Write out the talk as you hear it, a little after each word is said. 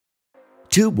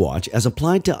TubeWatch, as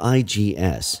applied to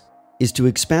IGS, is to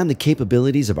expand the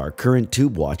capabilities of our current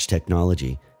TubeWatch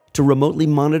technology to remotely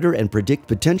monitor and predict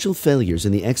potential failures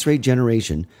in the X-ray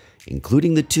generation,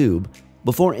 including the tube,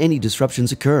 before any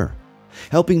disruptions occur,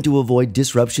 helping to avoid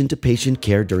disruption to patient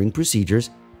care during procedures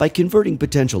by converting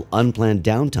potential unplanned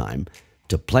downtime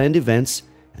to planned events,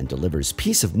 and delivers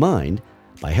peace of mind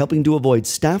by helping to avoid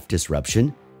staff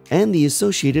disruption and the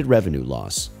associated revenue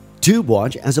loss.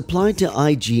 TubeWatch, as applied to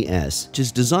IGS,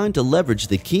 is designed to leverage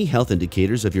the key health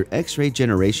indicators of your X-ray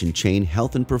generation chain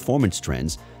health and performance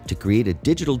trends to create a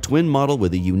digital twin model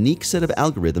with a unique set of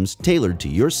algorithms tailored to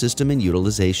your system and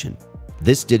utilization.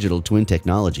 This digital twin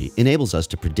technology enables us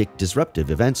to predict disruptive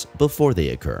events before they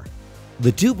occur.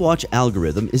 The TubeWatch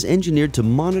algorithm is engineered to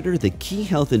monitor the key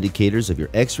health indicators of your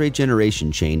X-ray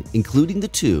generation chain, including the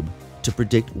tube, to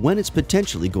predict when it's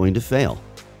potentially going to fail.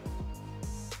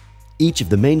 Each of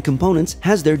the main components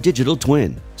has their digital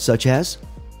twin, such as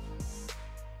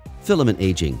filament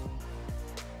aging,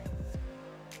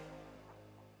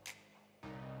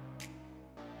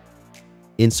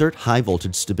 insert high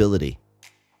voltage stability,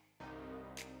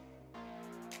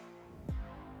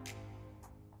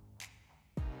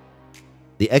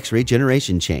 the X-ray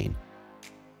generation chain,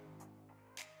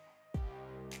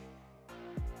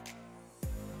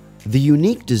 the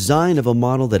unique design of a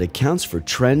model that accounts for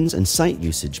trends and site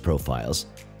usage profiles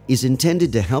is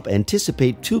intended to help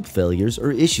anticipate tube failures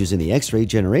or issues in the X-ray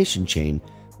generation chain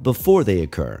before they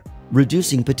occur,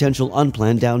 reducing potential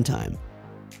unplanned downtime.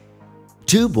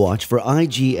 TubeWatch for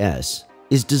IGS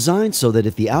is designed so that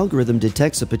if the algorithm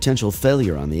detects a potential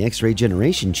failure on the X-ray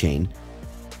generation chain,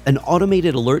 an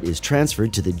automated alert is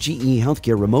transferred to the GE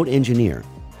HealthCare remote engineer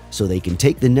so they can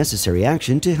take the necessary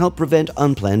action to help prevent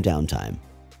unplanned downtime.